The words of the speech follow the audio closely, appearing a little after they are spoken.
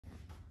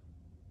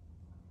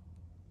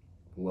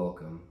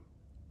Welcome.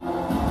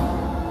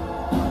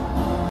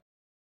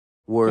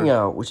 Working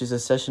out, which is a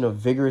session of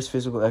vigorous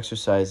physical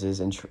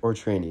exercises or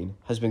training,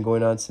 has been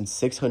going on since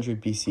 600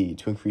 BC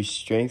to increase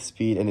strength,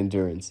 speed, and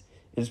endurance.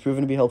 It has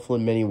proven to be helpful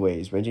in many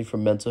ways, ranging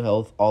from mental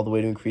health all the way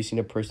to increasing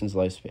a person's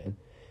lifespan.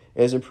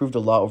 It has improved a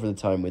lot over the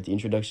time with the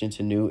introduction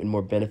to new and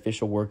more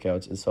beneficial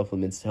workouts and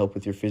supplements to help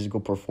with your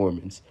physical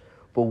performance.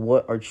 But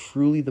what are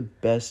truly the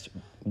best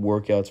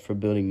workouts for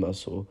building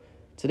muscle?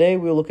 Today,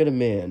 we'll look at a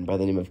man by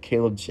the name of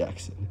Caleb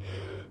Jackson,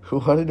 who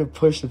wanted to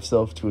push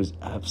himself to his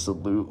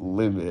absolute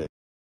limit.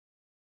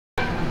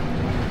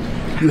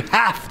 You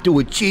have to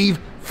achieve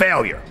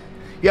failure.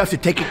 You have to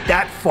take it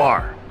that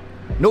far.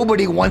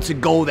 Nobody wants to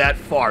go that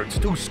far. It's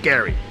too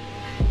scary.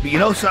 But you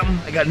know something?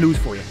 I got news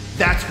for you.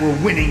 That's where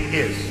winning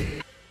is.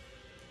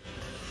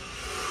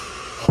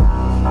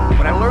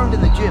 What I learned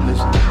in the gym is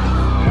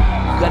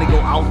you gotta go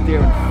out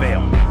there and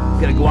fail.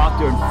 You gotta go out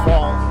there and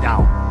fall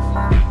down.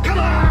 Come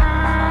on!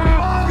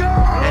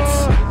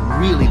 That's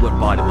really what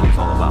bodybuilding's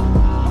all about.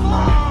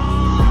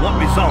 What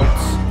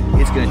results,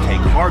 it's gonna take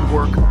hard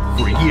work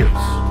for years.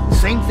 The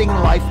same thing in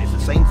life is the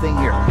same thing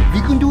here. If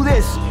you can do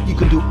this, you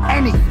can do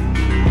anything.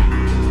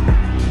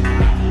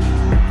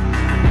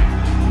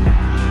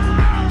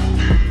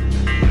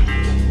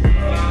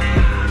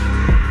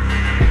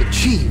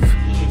 Achieve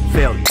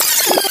failure.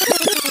 PSA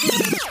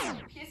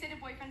to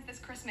boyfriends this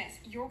Christmas.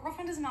 Your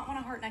girlfriend does not want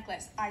a heart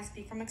necklace. I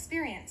speak from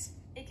experience.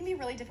 It can be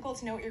really difficult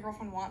to know what your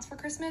girlfriend wants for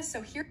Christmas,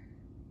 so here...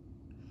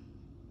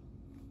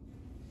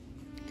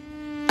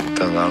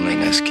 The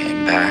loneliness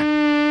came back,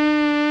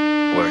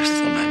 worse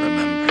than I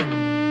remember.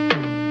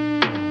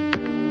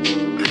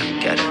 I don't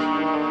get it.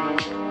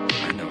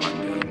 I know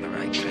I'm doing the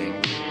right thing.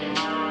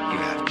 You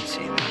have to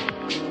see that.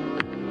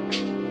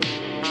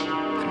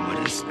 And what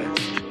is this?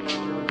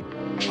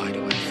 Why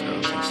do I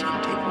feel this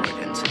empty void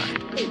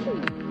inside?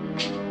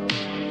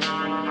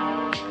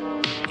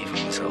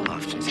 Even so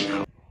often, you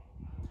know.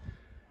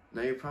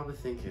 Now you're probably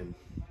thinking,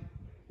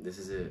 this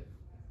is it.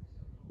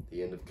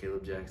 The end of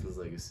Caleb Jackson's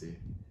legacy.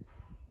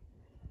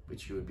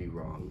 But you would be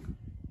wrong.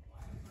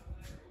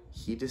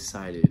 He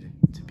decided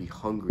to be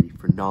hungry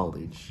for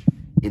knowledge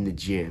in the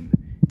gym,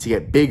 to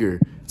get bigger,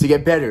 to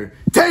get better,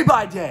 day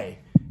by day.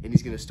 And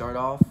he's gonna start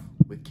off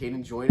with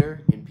Caden Joyner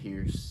and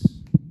Pierce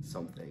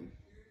something.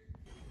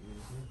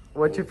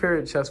 What's your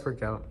favorite chest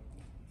workout?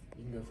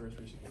 You can go first,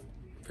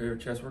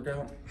 Favorite chest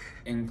workout?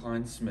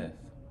 Incline Smith,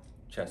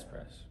 chest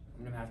press.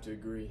 I'm gonna have to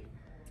agree.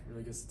 It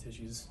really gets the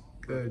tissues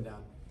Good.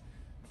 down.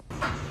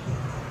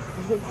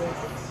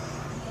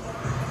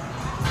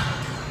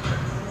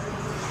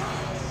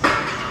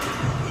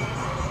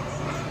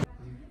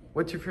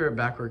 What's your favorite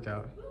back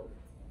workout?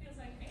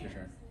 Your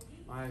turn.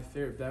 My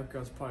favorite back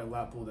workout is probably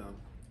lat pull down.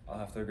 I'll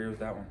have to agree with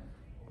that one.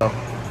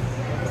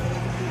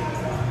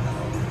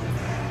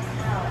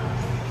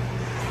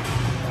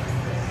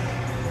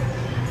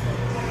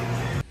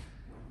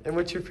 And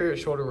what's your favorite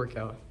shoulder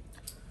workout?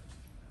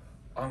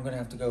 I'm gonna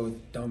have to go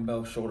with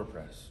dumbbell shoulder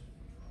press.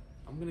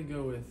 I'm gonna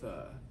go with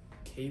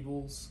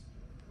cables.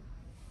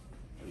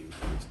 What do you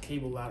call these?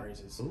 Cable lat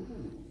raises. Ooh,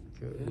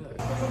 good.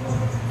 Yeah.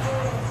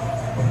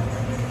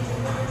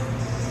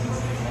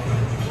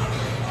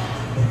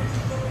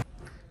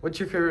 What's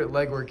your favorite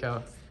leg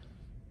workout?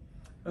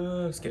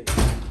 Skip. I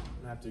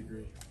have to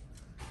agree.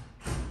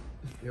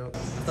 Yep. You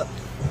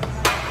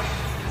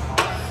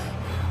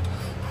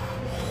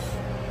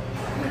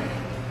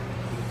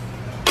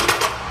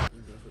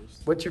go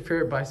first. What's your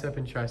favorite bicep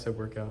and tricep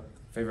workout?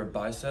 Favorite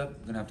bicep?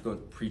 I'm gonna have to go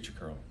with preacher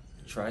curl.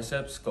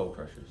 Tricep, skull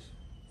crushers.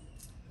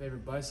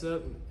 Favorite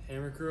bicep,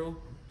 hammer curl,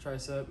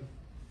 tricep,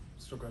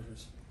 skull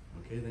crushers.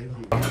 Okay, thank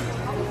you.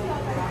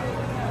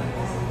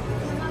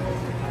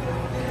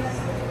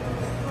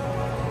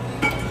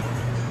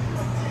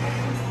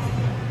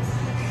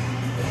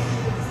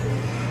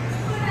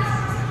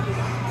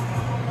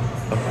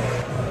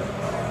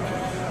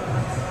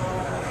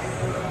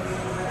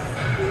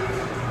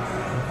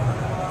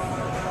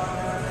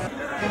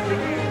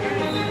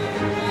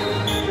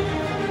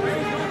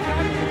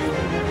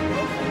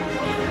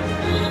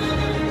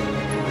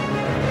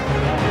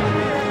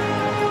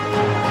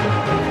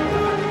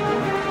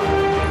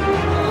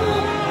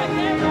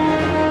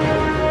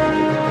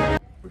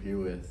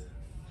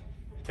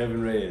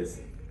 Kevin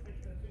Reyes.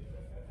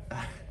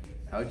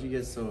 How'd you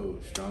get so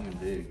strong and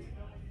big?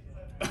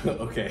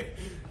 Okay.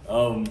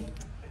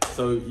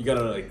 So you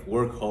gotta like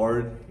work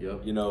hard.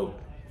 Yep. You know,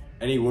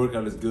 any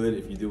workout is good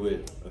if you do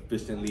it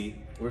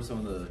efficiently. What are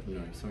some of the,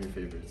 some of your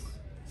favorites?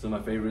 Some of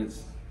my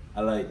favorites,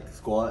 I like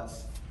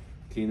squats,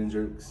 clean and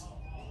jerks.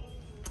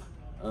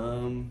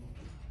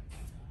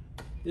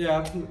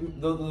 Yeah,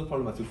 those are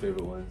probably my two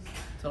favorite ones.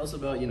 Tell us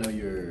about,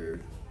 your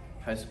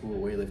high school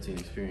weightlifting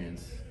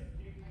experience.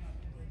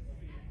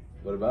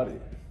 What about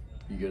it?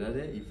 You good at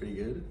it? You pretty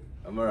good?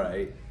 I'm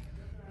alright.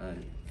 Alright,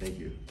 thank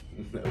you.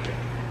 Okay.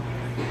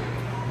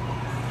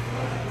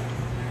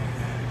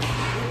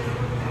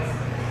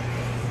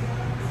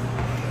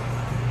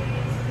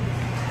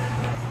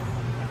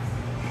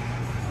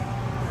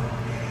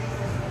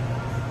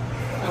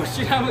 Oh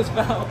shit, I almost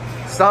fell.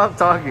 Stop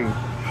talking.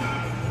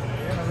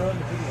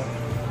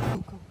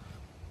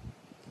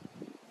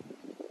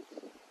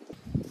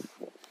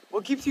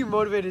 What keeps you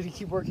motivated to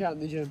keep working out in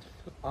the gym?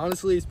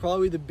 Honestly, it's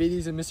probably the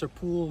biddies in Mr.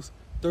 Pool's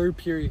third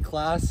period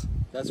class.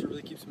 That's what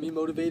really keeps me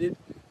motivated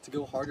to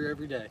go harder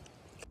every day.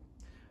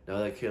 Now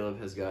that Caleb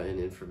has gotten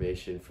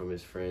information from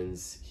his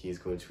friends, he's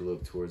going to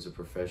look towards a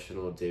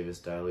professional, Davis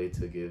Diley,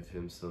 to give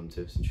him some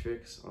tips and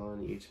tricks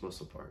on each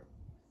muscle part.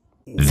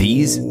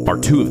 These are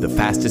two of the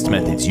fastest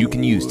methods you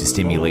can use to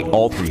stimulate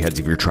all three heads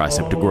of your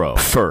tricep to grow.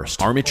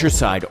 First, arm at your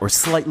side or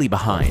slightly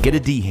behind. Get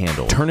a D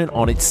handle, turn it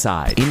on its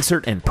side,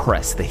 insert and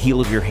press the heel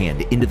of your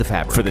hand into the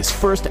fabric. For this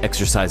first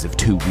exercise of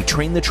two, we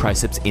train the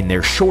triceps in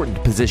their shortened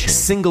position.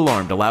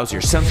 Single-armed allows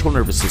your central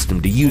nervous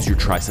system to use your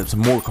triceps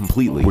more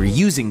completely. We're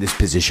using this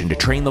position to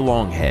train the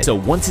long head. So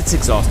once it's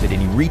exhausted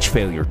and you reach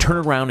failure, turn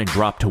around and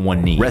drop to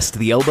one knee. Rest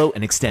the elbow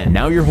and extend.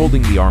 Now you're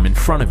holding the arm in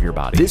front of your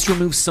body. This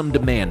removes some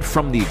demand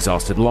from the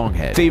exhausted long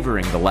head,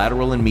 favoring the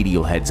lateral and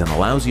medial heads, and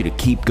allows you to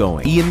keep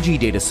going. EMG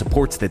data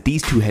supports that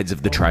these two heads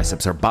of the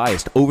triceps are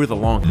biased over the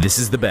long. This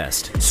is the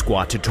best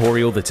squat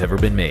tutorial that's ever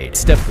been made.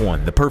 Step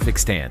 1, the perfect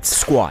stance.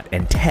 Squat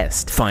and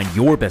test. Find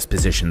your best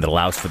position that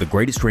allows for the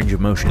greatest range of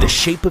motion. The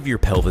shape of your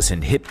pelvis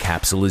and hip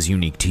capsule is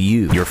unique to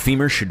you. Your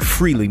femur should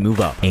freely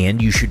move up,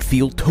 and you should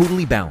feel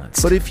totally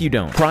balanced. But if you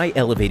don't, try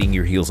elevating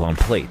your heels on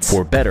plates,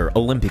 or better,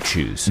 Olympic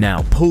shoes.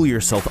 Now pull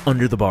yourself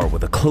under the bar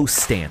with a close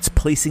stance,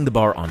 placing the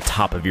bar on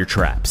top of your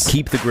traps.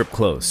 Keep the grip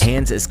close.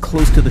 Hands as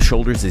close to the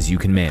shoulders as you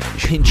can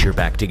manage. Pinch your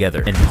back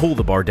together and pull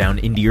the bar down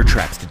into your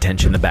traps to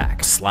tension the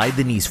back. Slide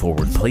the knees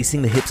forward,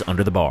 placing the hips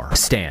under the bar.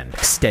 Stand,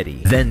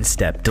 steady, then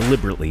step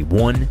deliberately.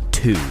 1,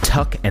 2.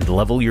 Tuck and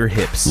level your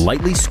hips.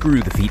 Lightly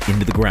screw the feet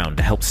into the ground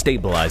to help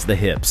stabilize the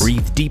hips.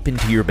 Breathe deep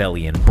into your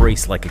belly and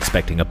brace like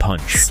expecting a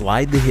punch.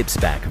 Slide the hips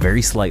back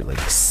very slightly.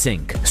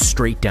 Sink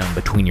straight down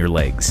between your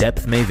legs.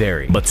 Depth may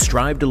vary, but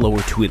strive to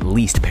lower to at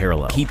least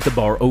parallel. Keep the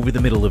bar over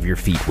the middle of your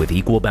feet with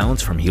equal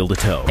balance from heel to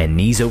toe, and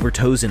knees over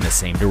toes in the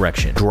same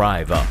direction.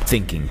 Drive up.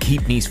 Thinking,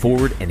 keep knees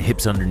forward and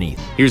hips underneath.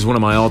 Here's one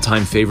of my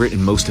all-time favorite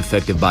and most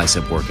effective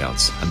bicep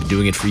workouts. I've been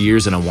doing it for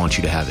years and I want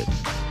you to have it.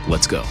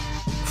 Let's go.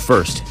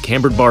 First,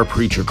 cambered bar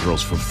preacher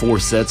curls for 4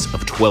 sets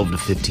of 12 to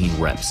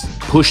 15 reps.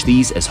 Push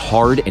these as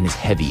hard and as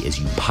heavy as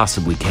you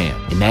possibly can,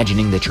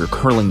 imagining that you're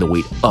curling the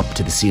weight up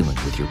to the ceiling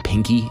with your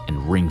pinky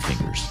and ring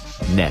fingers.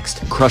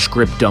 Next, crush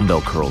grip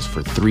dumbbell curls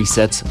for 3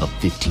 sets of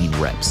 15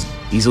 reps.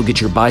 These will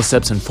get your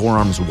biceps and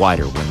forearms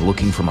wider when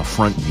looking from a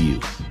front view.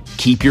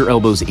 Keep your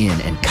elbows in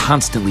and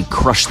constantly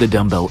crush the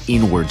dumbbell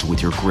inwards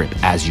with your grip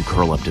as you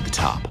curl up to the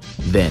top.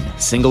 Then,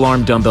 single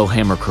arm dumbbell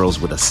hammer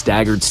curls with a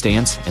staggered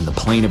stance and the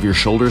plane of your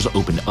shoulders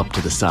opened up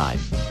to the side,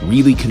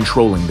 really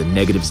controlling the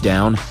negatives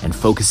down and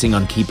focusing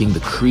on keeping the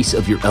crease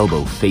of your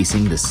elbow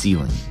facing the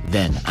ceiling.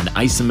 Then, an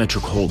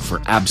isometric hold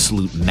for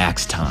absolute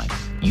max time,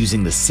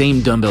 using the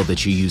same dumbbell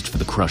that you used for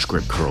the crush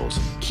grip curls.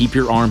 Keep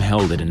your arm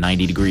held at a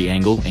 90-degree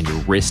angle and your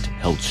wrist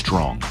held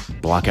strong.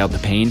 Block out the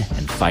pain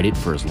and fight it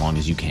for as long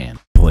as you can.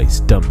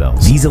 Place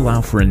dumbbells. These allow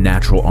for a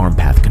natural arm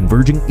path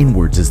converging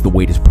inwards as the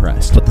weight is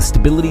pressed, but the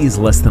stability is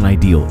less than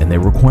ideal and they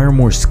require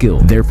more skill.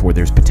 Therefore,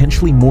 there's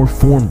potentially more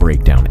form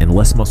breakdown and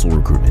less muscle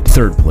recruitment.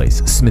 Third place,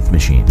 Smith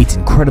machine. It's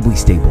incredibly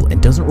stable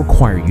and doesn't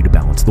require you to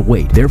balance the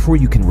weight. Therefore,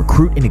 you can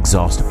recruit and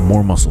exhaust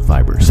more muscle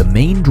fibers. The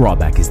main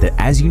drawback is that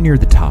as you near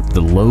the top,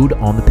 the load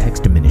on the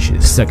pecs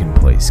diminishes. Second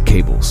place,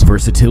 cables.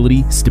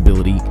 Versatility,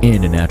 stability,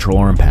 and a natural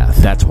arm path.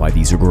 That's why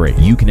these are great.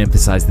 You can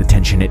emphasize the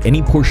tension at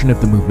any portion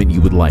of the movement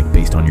you would like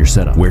based on your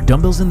setup. Where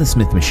dumbbells in the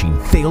Smith machine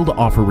fail to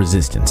offer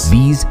resistance,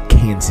 these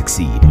can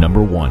succeed.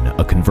 Number 1,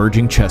 a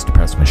converging chest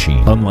press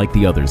machine. Unlike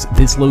the others,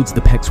 this loads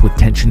the pecs with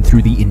tension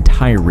through the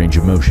entire range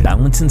of motion.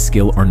 Balance and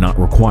skill are not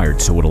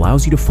required, so it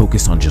allows you to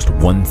focus on just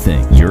one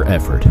thing, your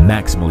effort,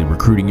 maximally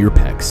recruiting your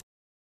pecs.